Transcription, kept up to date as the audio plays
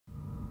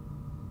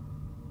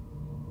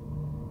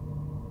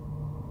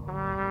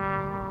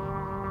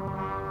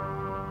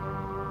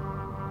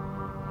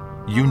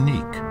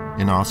unique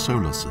in our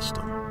solar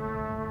system.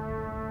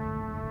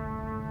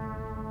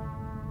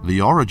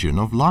 The origin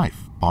of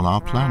life on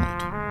our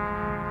planet.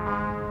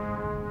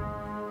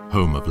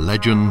 Home of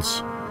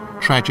legends,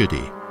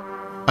 tragedy,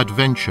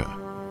 adventure,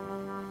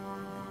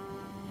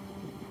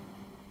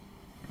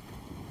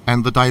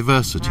 and the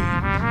diversity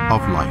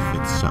of life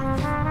itself.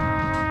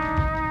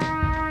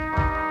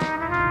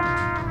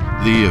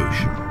 The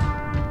ocean.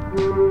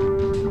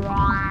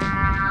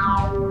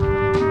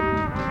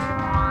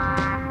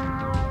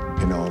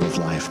 In all of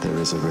life there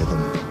is a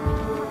rhythm.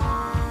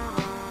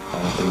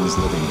 All things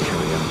living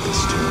carry out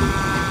this tune.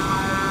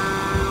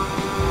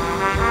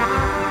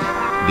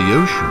 The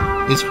ocean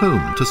is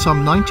home to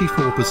some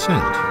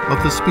 94%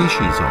 of the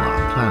species on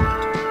our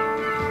planet.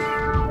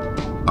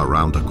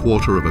 Around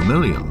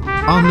 250,000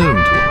 are known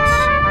to us.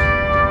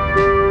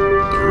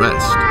 The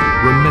rest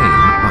remain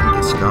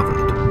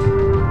undiscovered,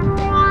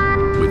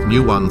 with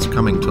new ones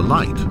coming to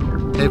light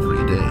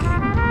every day.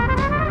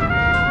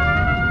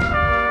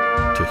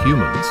 To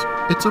humans,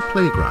 it's a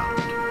playground.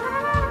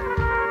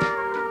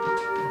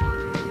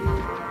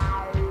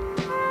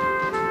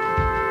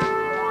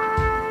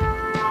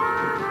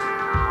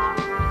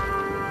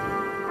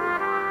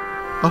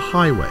 A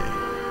highway.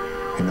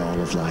 In all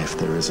of life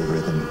there is a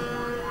rhythm.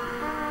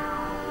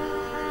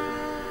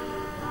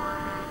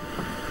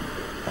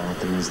 All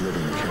things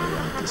living carry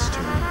out this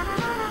tune.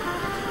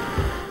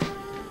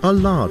 A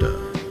larder.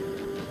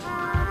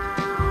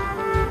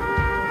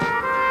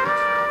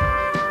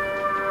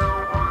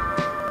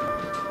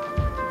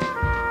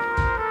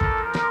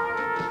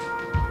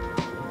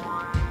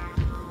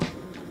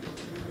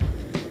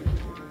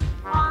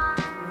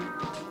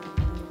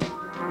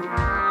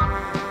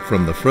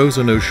 From the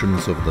frozen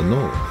oceans of the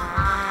north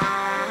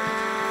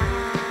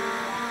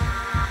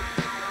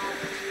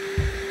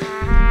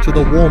to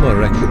the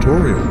warmer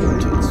equatorial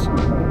waters,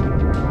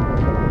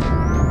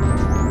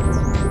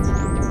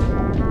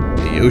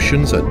 the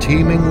oceans are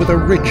teeming with a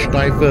rich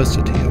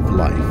diversity of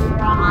life.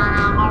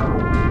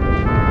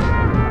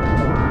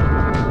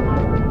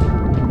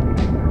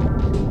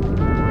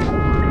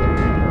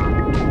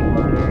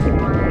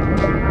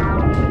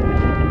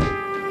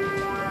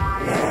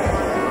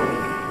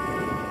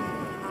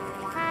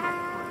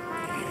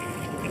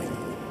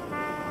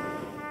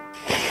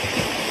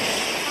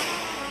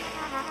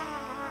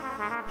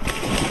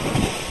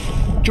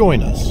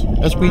 Join us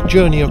as we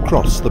journey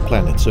across the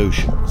planet's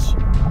oceans,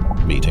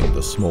 meeting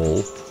the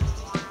small,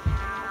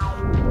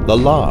 the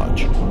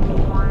large,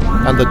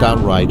 and the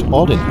downright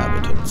odd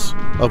inhabitants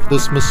of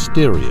this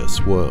mysterious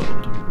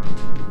world.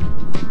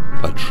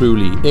 A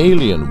truly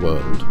alien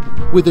world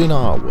within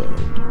our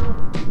world.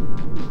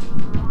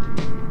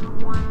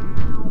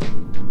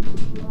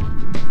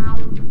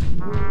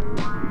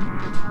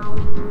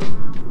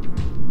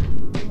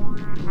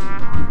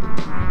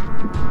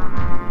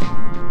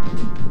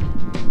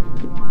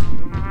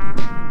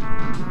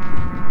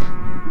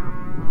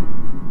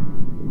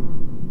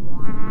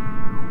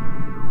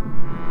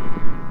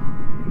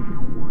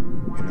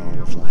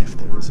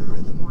 There is a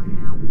rhythm.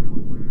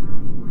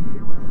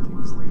 All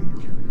things living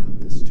carry out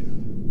this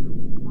tune.